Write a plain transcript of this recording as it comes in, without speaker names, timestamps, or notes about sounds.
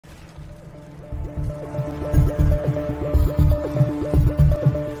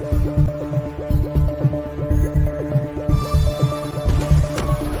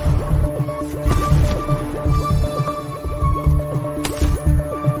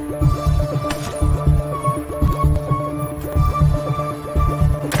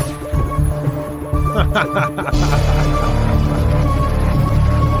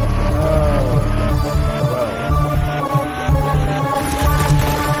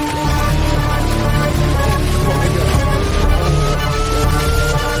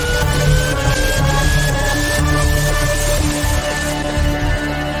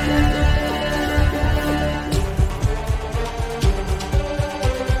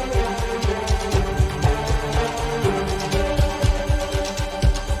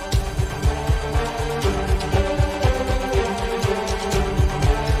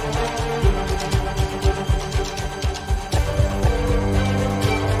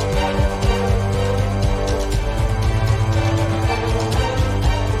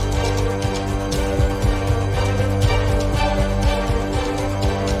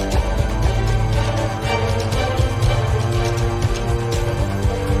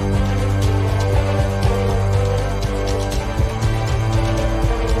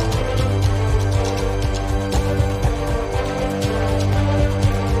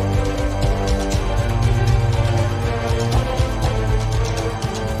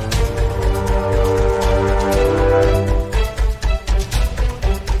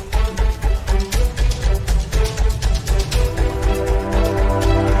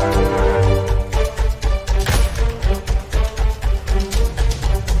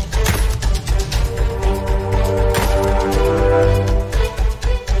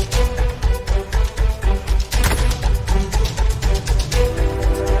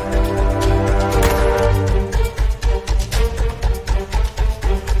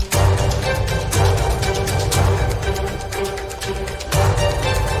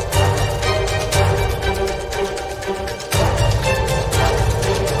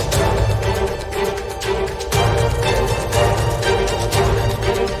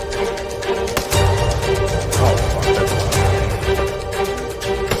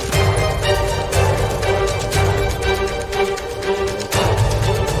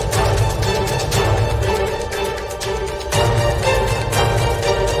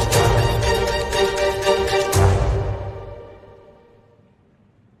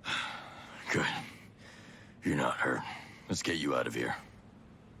Let's get you out of here.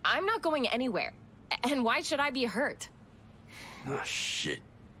 I'm not going anywhere. And why should I be hurt? Ah, shit.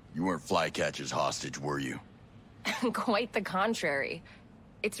 You weren't Flycatcher's hostage, were you? Quite the contrary.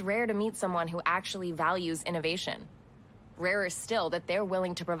 It's rare to meet someone who actually values innovation. Rarer still that they're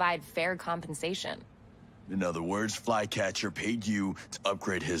willing to provide fair compensation. In other words, Flycatcher paid you to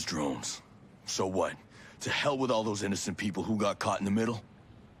upgrade his drones. So what? To hell with all those innocent people who got caught in the middle?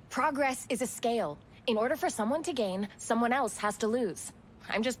 Progress is a scale. In order for someone to gain, someone else has to lose.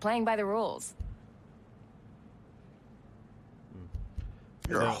 I'm just playing by the rules.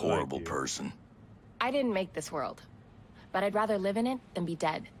 You're a horrible person. I didn't make this world, but I'd rather live in it than be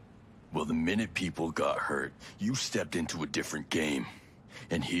dead. Well, the minute people got hurt, you stepped into a different game.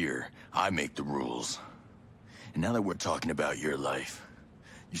 And here, I make the rules. And now that we're talking about your life,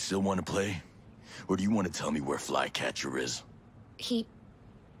 you still want to play? Or do you want to tell me where Flycatcher is?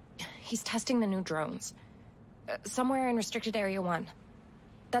 He's testing the new drones. Somewhere in Restricted Area 1.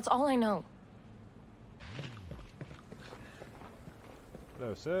 That's all I know.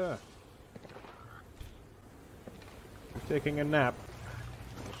 Hello, sir. You're taking a nap.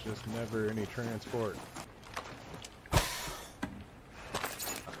 There's just never any transport.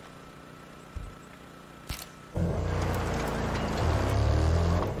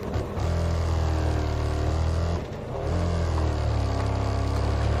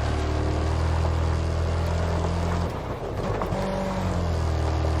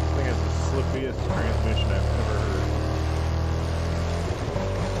 Transmission I've ever heard.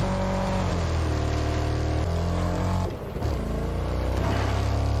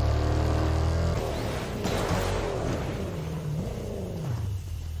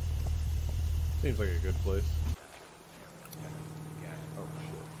 Seems like a good place. Oh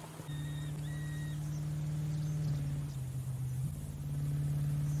shit.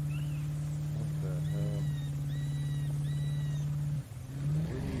 What the hell?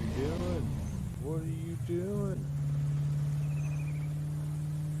 What are you doing? What are you doing?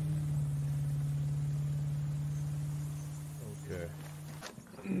 Okay.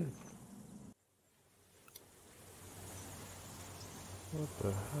 What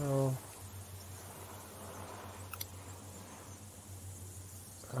the hell?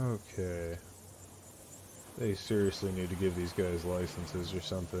 Okay. They seriously need to give these guys licenses or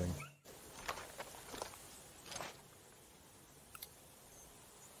something.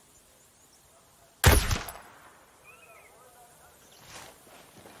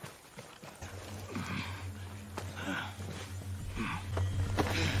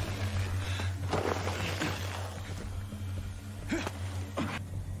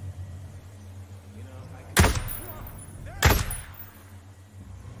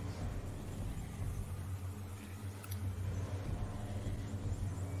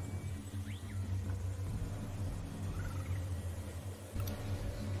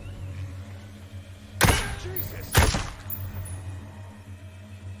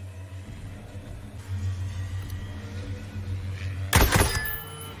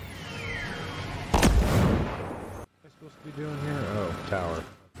 tower.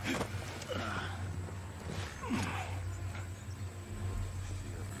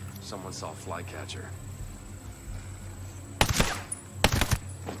 Someone saw Flycatcher.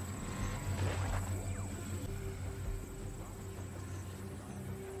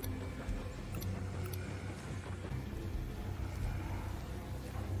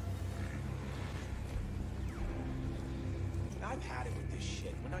 I've had it with this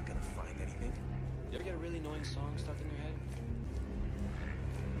shit. We're not gonna find anything. You ever get a really annoying song stuck in your head?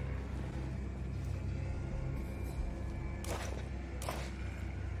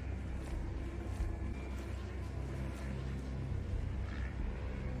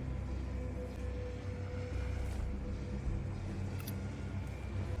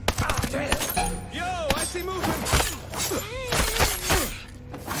 Yo, I see movement!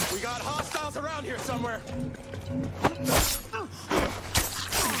 We got hostiles around here somewhere.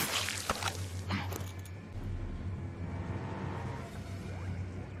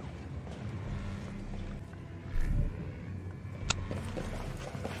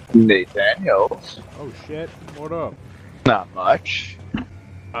 Nathaniels. Oh shit, what up? Not much.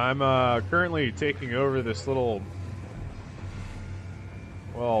 I'm currently taking over this little,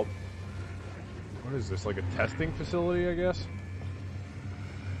 well, what is this, like a testing facility, I guess?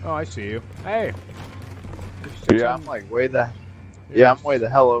 Oh, I see you. Hey! Yeah, I'm like way the. Yeah, I'm way the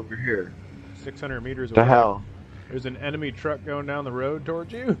hell over here. 600 meters The away. hell? There's an enemy truck going down the road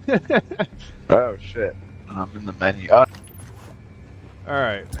towards you. Oh shit! I'm in the menu. Oh,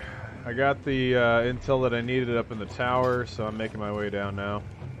 Alright. I got the intel that I needed up in the tower, so I'm making my way down now.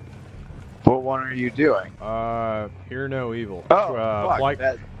 what one are you doing? Hear no evil. Oh,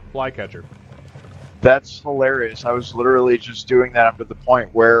 fuck, Flycatcher. that's hilarious. I was literally just doing that up to the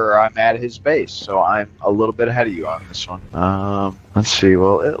point where I'm at his base, so I'm a little bit ahead of you on this one. Let's see.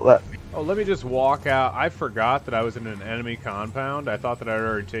 Well, it let me. Oh, let me just walk out. I forgot that I was in an enemy compound. I thought that I'd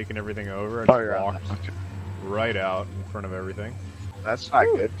already taken everything over. I just you're on walked that. Okay. right out in front of everything. That's not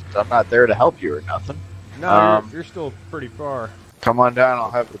good. I'm not there to help you or nothing. No, you're still pretty far. Come on down.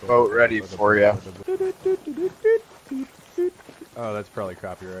 I'll have the boat ready for you. Oh, that's probably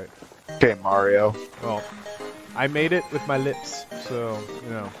copyright. Okay, Mario. Well, I made it with my lips, so, you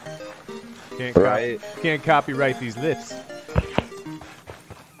know, can't copyright these lips.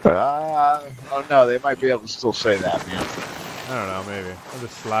 Oh no, they might be able to still say that, man. I don't know, maybe. I'm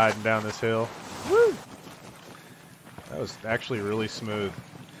just sliding down this hill. Woo! That was actually really smooth.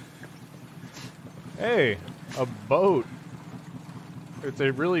 Hey, a boat. It's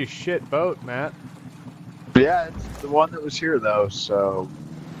a really shit boat, Matt. Yeah, it's the one that was here though, so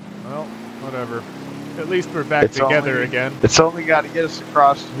Well, whatever. At least we're back together again. It's only got to get us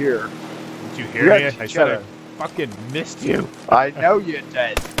across here. Did you hear me? I said I fucking missed you. I know you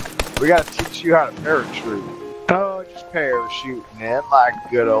did. We got to teach you how to paratroop. Oh, just parachuting in like a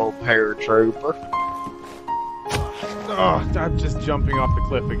good old paratrooper. Oh, I'm just jumping off the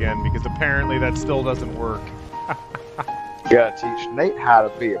cliff again because apparently that still doesn't work. You got to teach Nate how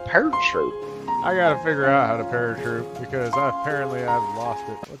to be a paratroop. I gotta figure out how to paratroop because apparently I've lost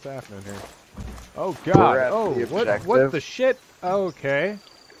it. What's happening here? Oh god! We're at Oh, the what objective. the shit? Okay.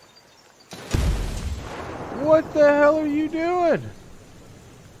 What the hell are you doing?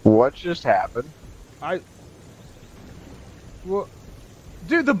 What just happened? What?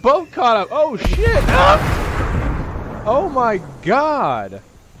 Dude, the boat caught up. Oh shit! Oh my god!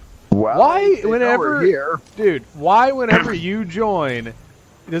 Well, Why they know whenever we're here. Dude, why whenever you join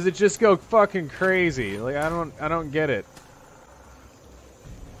does it just go fucking crazy? Like I don't get it.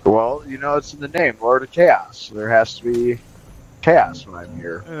 Well, you know it's in the name, Lord of Chaos. There has to be chaos when I'm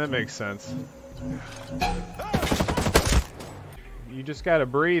here. That makes sense. You just gotta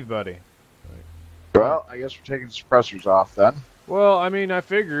breathe, buddy. Well, I guess we're taking the suppressors off then. Well, I mean, I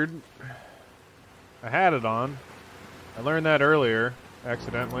figured. I had it on. I learned that earlier,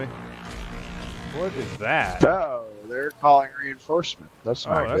 accidentally. What is that? Oh, they're calling reinforcement. That's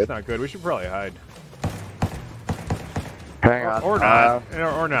not That's good. not good. We should probably hide. Hang on. Or not.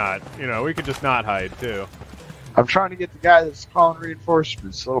 Or not. You know, we could just not hide, too. I'm trying to get the guy that's calling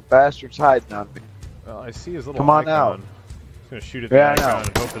reinforcements. Little bastard's hiding on me. Well, I see his little Come on icon. out. I'm just gonna shoot at the Yeah, I icon know.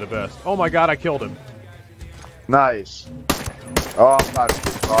 and hope for the best. Oh my god, I killed him. Nice. Oh, I'm about to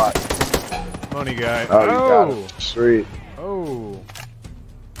get caught. Money guy. Oh, you got him. Sweet. Oh.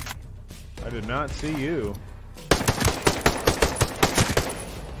 I did not see you.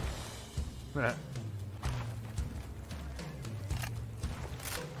 Nah.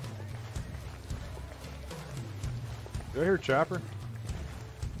 Do I hear chopper?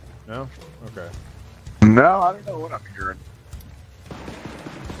 No? Okay. No, I don't know what I'm hearing.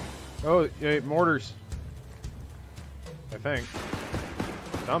 Oh, yeah, mortars. I think.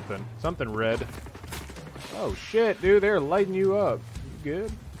 something. Something red. Oh shit, dude, they're lighting you up. You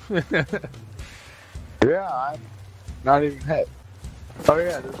good? Yeah, I'm not even hit. Oh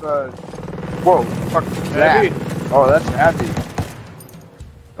yeah, there's a... Whoa, what the fuck is that? Heavy. Oh, that's heavy.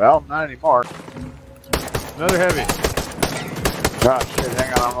 Well, not anymore. Another heavy. Ah, shit,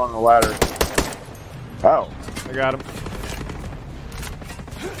 hang on, I'm on the ladder. Oh. I got him.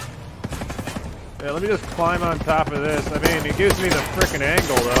 Yeah, let me just climb on top of this. I mean, it gives me the frickin'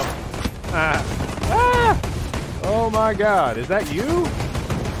 angle, though. Ah! Ah! Oh my god, is that you?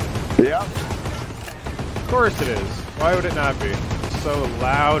 Yeah. Of course it is. Why would it not be? It's so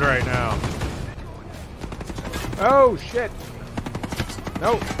loud right now. Oh, shit!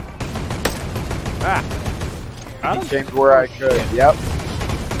 Nope. Ah! Got him? Came to where I could, yep.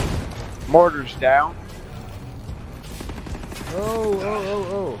 Mortar's down. Oh, oh, oh,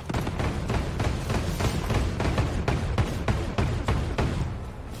 oh.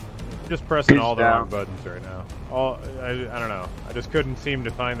 Just pressing all the wrong buttons right now. I don't know. I just couldn't seem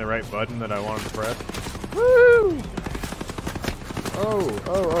to find the right button that I wanted to press. Woo! Oh,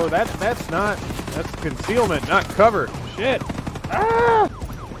 oh, oh, that's concealment, not cover. Shit. Ah!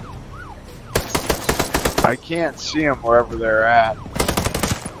 I can't see them wherever they're at.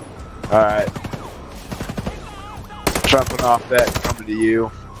 Alright. Jumping off that and coming to you.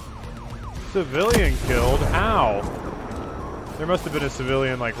 Civilian killed? How? There must have been a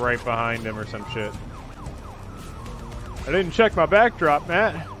civilian like right behind him or some shit. I didn't check my backdrop,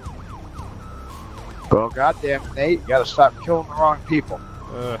 Matt. Well, goddamn it, Nate, you gotta stop killing the wrong people.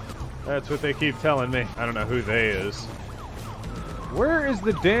 That's what they keep telling me. I don't know who they is. Where is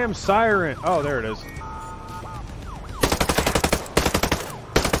the damn siren? Oh, there it is.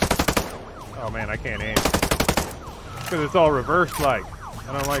 Oh man, I can't aim. Because it's all reversed like.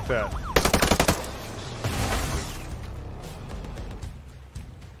 I don't like that.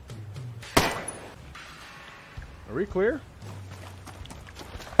 Are we clear?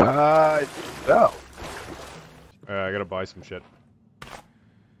 No. I gotta buy some shit.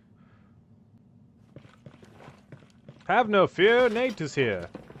 Have no fear, Nate is here.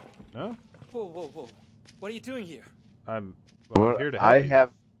 No? Whoa, whoa, whoa. What are you doing here? I'm Well, here to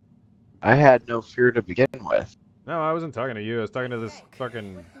help I had no fear to begin with. No, I wasn't talking to you. I was talking to this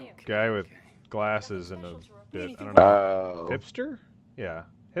fucking guy with glasses and a bit. I don't know. Oh. Hipster? Yeah.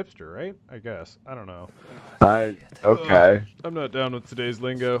 Hipster, right? I guess. I don't know. Okay. I'm not down with today's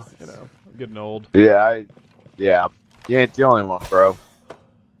lingo. You know, I'm getting old. Yeah, yeah. You ain't the only one, bro.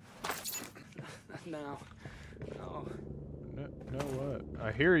 No. No. No what?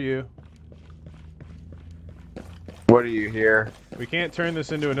 I hear you. What do you hear? We can't turn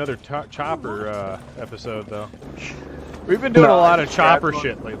this into another chopper episode, though. We've been doing a lot of chopper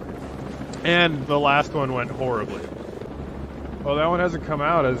shit lately. And the last one went horribly. Oh, that one hasn't come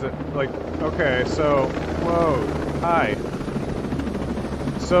out, is it? Like, okay, so, whoa, hi.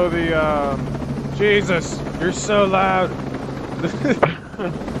 So the, Jesus, you're so loud.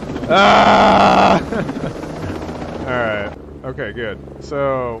 Ah! Alright, okay, good.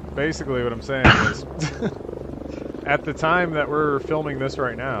 So, basically what I'm saying is, at the time that we're filming this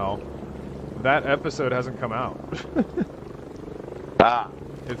right now, that episode hasn't come out. Ah.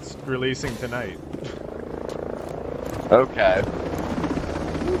 It's releasing tonight. Okay.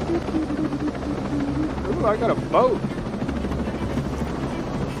 Ooh, I got a boat.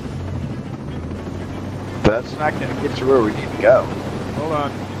 That's not going to get you where we need to go. Hold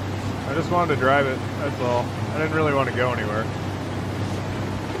on. I just wanted to drive it, that's all. I didn't really want to go anywhere.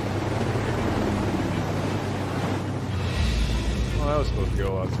 Well, that was supposed to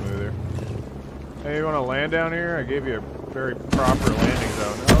go a lot smoother. Hey, you want to land down here? I gave you a very proper landing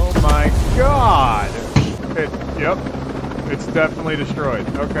zone. Oh my god! Yep. It's definitely destroyed.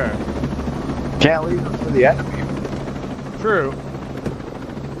 Okay. Can't leave them for the enemy. True.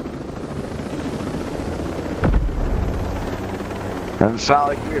 And it's not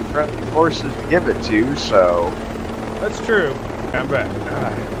like we have friendly forces to give it to, so... That's true. I'm back.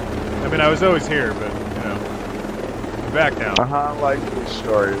 I mean, I was always here, but, you know, I'm back now. Uh-huh, likely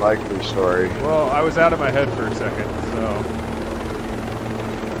story, likely story. Well, I was out of my head for a second, so...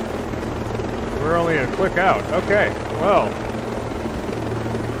 We're only a click out. Okay, well...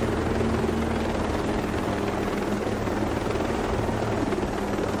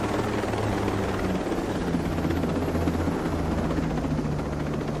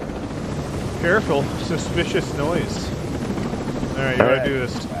 Careful, suspicious noise. Alright, you wanna do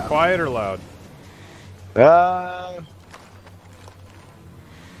this quiet or loud?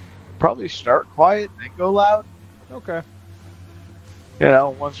 Probably start quiet, then go loud. Okay. You know,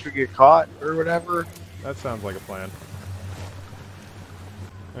 once we get caught or whatever. That sounds like a plan.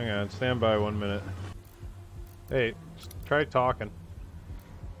 Hang on, stand by 1 minute. Hey, just try talking.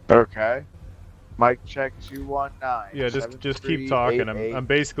 Okay. Mic check 219. Yeah, just keep talking. I'm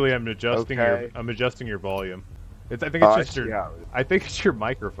adjusting okay. I'm adjusting your volume. I think it's just your I think it's your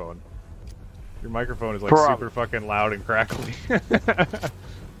microphone. Your microphone is like Probably. super fucking loud and crackly.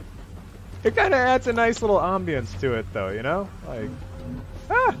 It kind of adds a nice little ambience to it, though, you know? Like,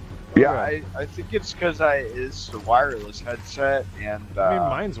 yeah, I think it's because it's a wireless headset, and I mean,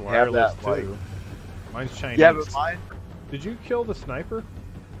 mine's wireless that, too. like, Mine's Chinese. yeah, but mine. Did you kill the sniper?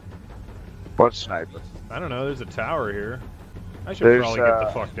 What sniper? I don't know. There's a tower here. I should probably get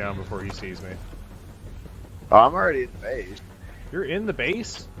the fuck down before he sees me. Oh, I'm already in the base. You're in the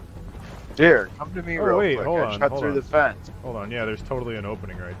base? Here, come to me real wait, quick. hold I on, shut hold through on. the fence. Hold on, yeah, there's totally an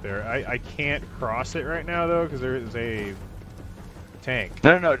opening right there. I can't cross it right now, though, because there is a tank.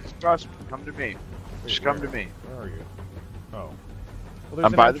 No, just trust me. Come to me. Just come where? to me. Where are you? Oh. Well, there's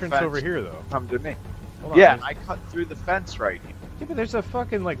I'm an by the entrance fence. over here, though. Come to me. Hold on, Yeah, there's- I cut through the fence right here. Yeah, but there's a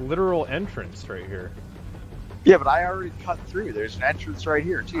fucking, like, literal entrance right here. Yeah, but I already cut through. There's an entrance right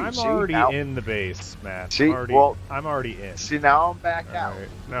here, too. I'm See, already now, in the base, Matt. See, I'm already in. See, now I'm back out. Alright.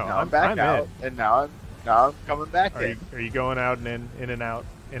 No, Now I'm back out, and now I'm coming back in. Are you going out and in and out,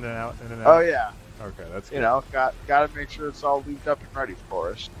 in and out, in and out? Oh yeah. Okay, that's good. You know, got to make sure it's all lubed up and ready for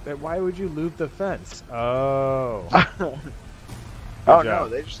us. Then why would you lube the fence? Oh. Oh job. no,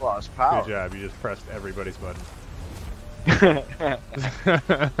 they just lost power. Good job. You just pressed everybody's button.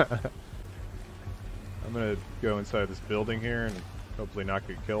 I'm gonna go inside this building here and hopefully not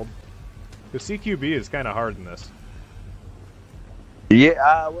get killed. The CQB is kind of hard in this.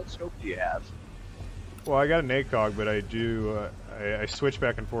 Yeah, what scope do you have? Well, I got an ACOG, but I do. I switch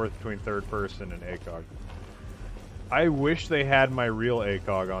back and forth between third person and ACOG. I wish they had my real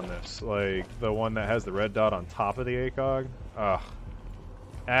ACOG on this, like the one that has the red dot on top of the ACOG. Ugh.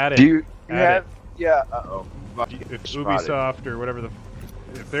 Add it. Do you Add have? it. Yeah. Uh-oh. If Spotted. Ubisoft or whatever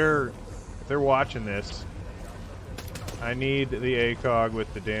if they're watching this, I need the ACOG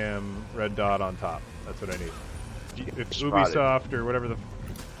with the damn red dot on top. That's what I need. If Spotted. Ubisoft or whatever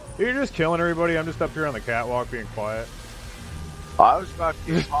you're just killing everybody. I'm just up here on the catwalk being quiet. Oh, I was about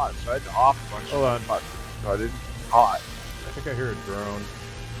to get hot, so I had to off a bunch Hold on. of buttons, so I didn't get hot. I think I hear a drone.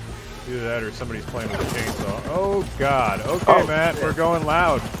 Either that or somebody's playing with a chainsaw. Oh God. Okay, Oh, Matt, shit. we're going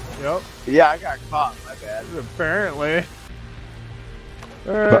loud. Yep. Yeah, I got caught. My bad. Apparently.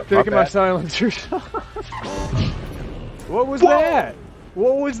 Alright, taking my bad. silencers off. What was Whoa! that?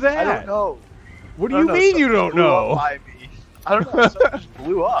 What was that? I don't know. What do I you don't know, mean you something don't blew know? up by me. I don't know. Something just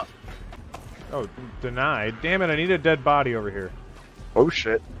blew up. Oh, denied. Damn it, I need a dead body over here. Oh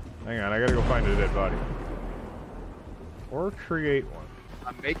shit. Hang on, I gotta go find a dead body. Or create one.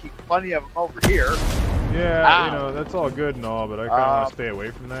 I'm making plenty of them over here. Yeah, Ow. you know, that's all good and all, but I kinda wanna stay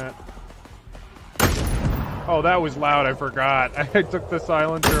away from that. Oh, that was loud, I forgot. I took the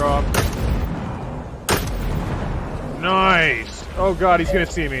silencer off. Nice! Oh God, he's gonna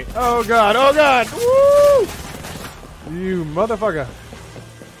see me. Oh God, oh God! Woo! You motherfucker.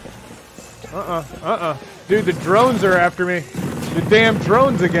 Dude, the drones are after me. The damn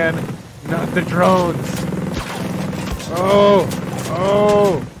drones again. Not the drones. Oh!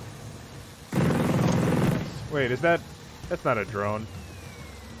 Oh! Wait, that's not a drone.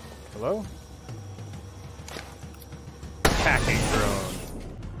 Hello? Hacking drone.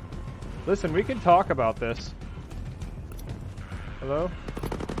 Listen, we can talk about this. Hello?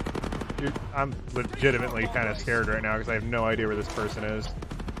 I'm legitimately kind of scared right now because I have no idea where this person is.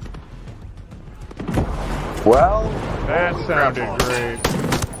 Well, That holy sounded crap.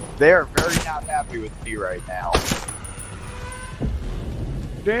 great. They are very not happy with me right now.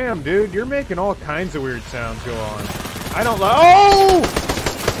 Damn, dude, you're making all kinds of weird sounds go on. I don't like. Oh!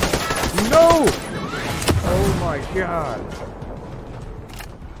 No! Oh my God.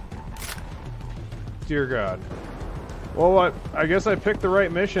 Dear God. Well, I guess I picked the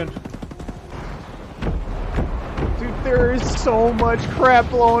right mission. Dude, there is so much crap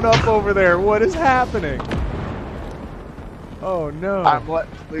blowing up over there. What is happening? Oh no. I'm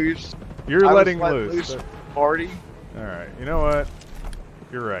letting loose. You're I was letting letting loose. 40. Alright, you know what?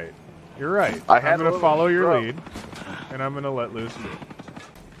 You're right. You're right. I had I'm a gonna little follow your stroke. lead, and I'm gonna let loose.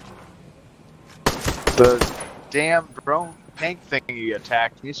 The damn drone tank thingy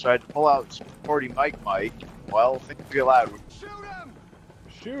attacked me, so I had to pull out some 40 mic. Well, things get loud. Shoot him!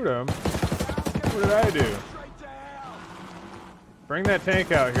 Shoot him? What did I do? Straight down! Bring that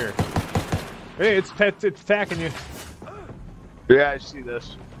tank out here. Hey, it's attacking you. Yeah, I see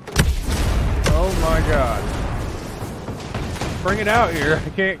this. Oh my God. Bring it out here. I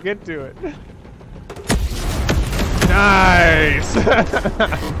can't get to it. Nice!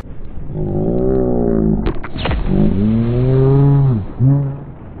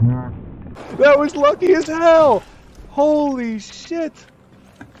 That was lucky as hell! Holy shit!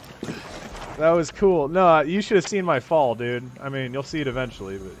 That was cool. No, you should have seen my fall, dude. I mean, you'll see it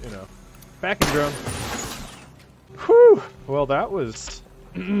eventually, but, you know. Backing drone. Whew! Well, that was...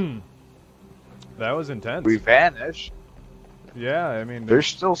 that was intense. We vanished. Yeah, I mean... There's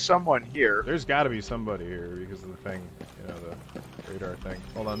still someone here. There's gotta be somebody here because of the thing, you know, the radar thing.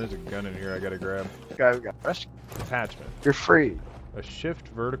 Hold on, there's a gun in here I gotta grab. Guy, we got rescue. Attachment. You're free. A shift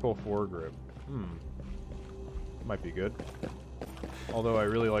vertical foregrip. Might be good. Although I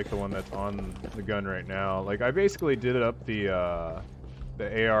really like the one that's on the gun right now. Like, I basically did it up the AR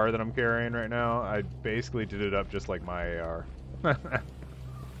that I'm carrying right now. I basically did it up just like my AR.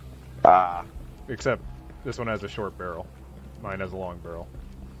 Except this one has a short barrel. Mine has a long barrel.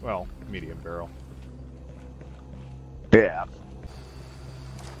 Well, medium barrel. Yeah.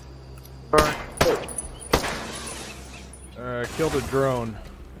 Killed a drone.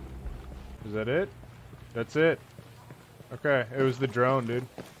 Is that it? That's it. Okay, it was the drone, dude.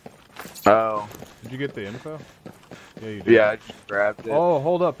 Oh. Did you get the info? Yeah, you did. Yeah, I just grabbed it. Oh,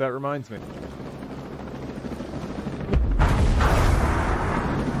 hold up, that reminds me.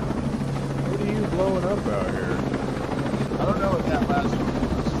 What are you blowing up out here? I don't know what that last one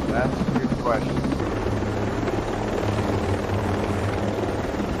was. That's a good question.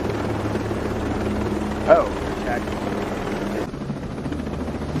 Oh, attacking.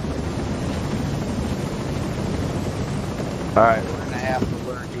 Alright, we're gonna have to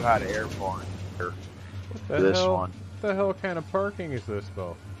learn you how to airborne here. What the This hell? one. What the hell kind of parking is this,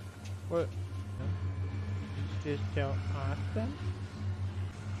 though? What? Is so awesome?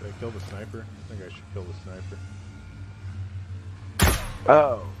 Should I kill the sniper? I think I should kill the sniper.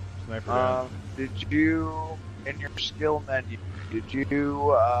 Oh. Sniper down. Did you, in your skill menu, did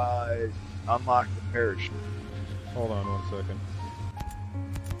you unlock the parachute? Hold on 1 second.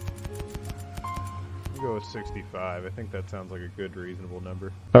 We'll go with 65. I think that sounds like a good, reasonable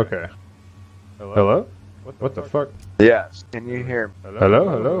number. Okay. Hello? Hello? What the fuck? Yes. Can you hear me? Hello?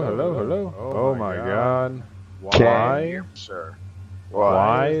 Hello? Oh my god. Can you Why? hear me, sir?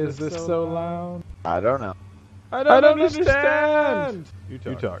 Why is this so loud? I don't know. I don't understand! You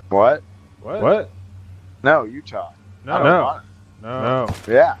talk. What? What? No, you talk. No. I don't want No. it.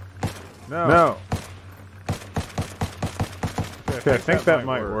 Yeah. No. Okay, I think that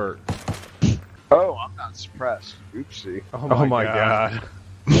might work. Oh, I'm not suppressed. Oopsie. Oh my god.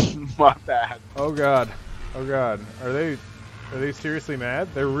 My bad. Oh god. Oh god. Are they seriously mad?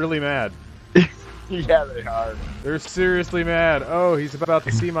 They're really mad. Yeah, they are. They're seriously mad. Oh, he's about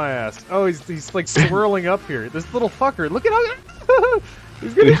to see my ass. Oh, he's like swirling up here. This little fucker. Look at how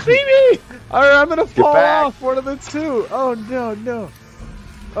he's gonna see me. All right, I'm gonna fall off. One of the two. Oh no.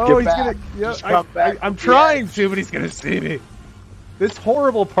 Oh, he's back. gonna. Yeah, Come back. I'm trying to, but he's gonna see me. This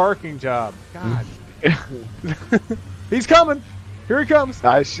horrible parking job. God. He's coming. Here he comes.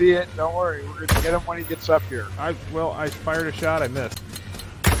 I see it. Don't worry. We're gonna get him when he gets up here. I fired a shot. I missed.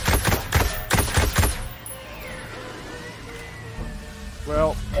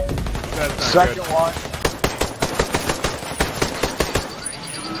 Well, that's not Second good. one.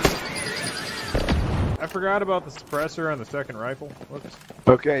 I forgot about the suppressor on the second rifle. Whoops.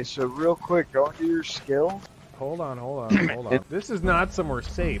 Okay, so real quick, go into your skill. Hold on. This is not somewhere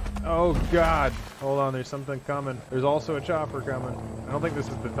safe. Oh god. Hold on, there's something coming. There's also a chopper coming. I don't think this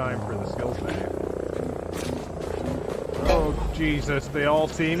is the time for the skills menu. Oh Jesus, they all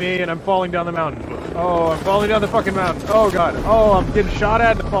see me and I'm falling down the mountain. Oh, I'm falling down the fucking mountain. Oh god. Oh, I'm getting shot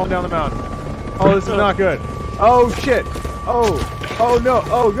at and I'm falling down the mountain. Oh, this is not good. Oh shit. Oh no.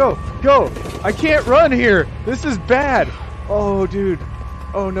 Oh, go. I can't run here. This is bad. Oh dude.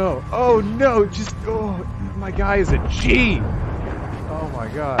 Oh no. Just, my guy is a G. Oh my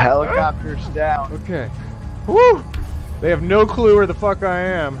god. Helicopter's down. Okay. Woo! They have no clue where the fuck I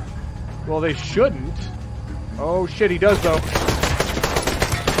am. Well, they shouldn't. Oh shit, he does though.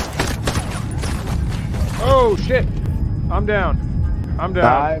 Oh shit! I'm down.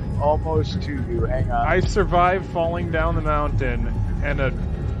 I'm almost to you. Hang on. I survived falling down the mountain and a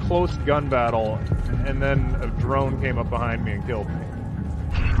close gun battle, and then a drone came up behind me and killed me.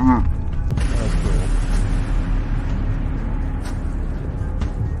 That's cool.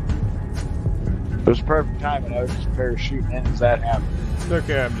 It was perfect timing. I was just parachuting in as that happened. It's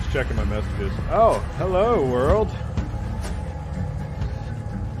okay, I'm just checking my messages. Oh, hello, world.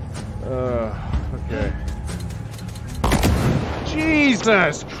 Okay.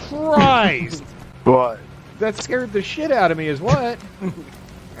 Jesus Christ! What? That scared the shit out of me is what?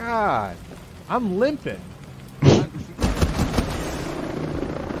 God. I'm limping.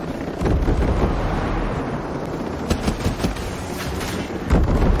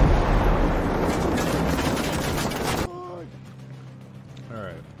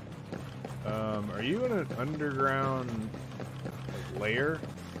 underground lair.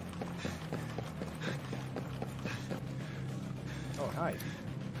 Oh, hi.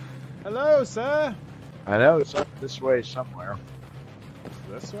 Hello, sir. I know it's up this way somewhere.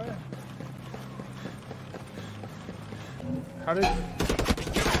 This way? How did it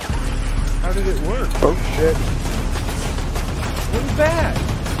work? Oh shit! What is that?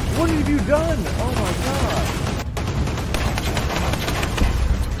 What have you done? Oh my god!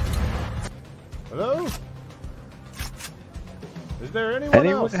 Hello? Is there anyone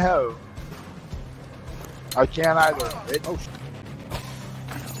else? Ho? I can't either. Oh,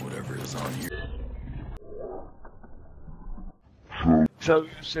 Whatever is on here. So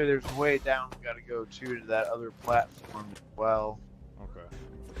there's a way down we gotta go to that other platform as well. okay.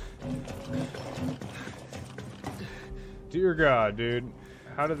 Dear God, dude.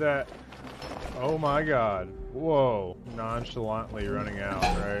 How did that... Oh my god. Whoa. Nonchalantly running out,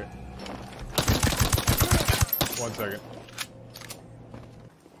 right? 1 second.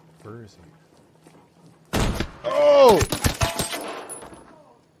 Where is he? Oh!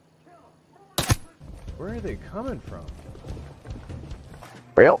 Where are they coming from?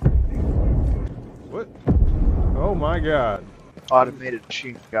 Well, What? Oh my god. automated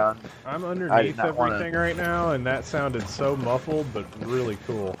machine gun. I'm I underneath did not wanna- everything right now, and that sounded so muffled, but really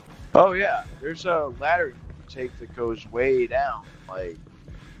cool. Oh yeah, there's a ladder you can take that goes way down. Like,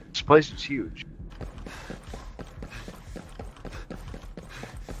 this place is huge.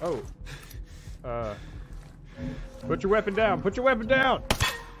 Oh. Put your weapon down! Put your weapon down!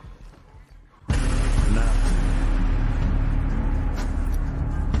 No.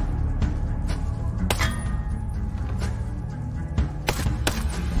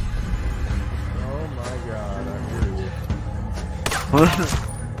 Oh my god, I hear you.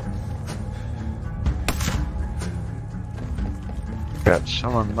 Got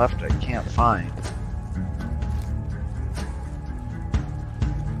someone left I can't find.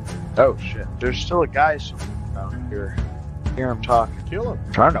 Oh shit, there's still a guy somewhere around here. Hear him talking. Kill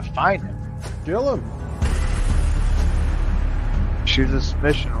him! Trying to find him. Kill him! Choose this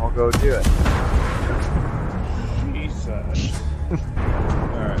mission, we'll go do it. Jesus.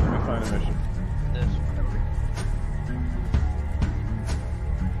 Alright, let me find a mission.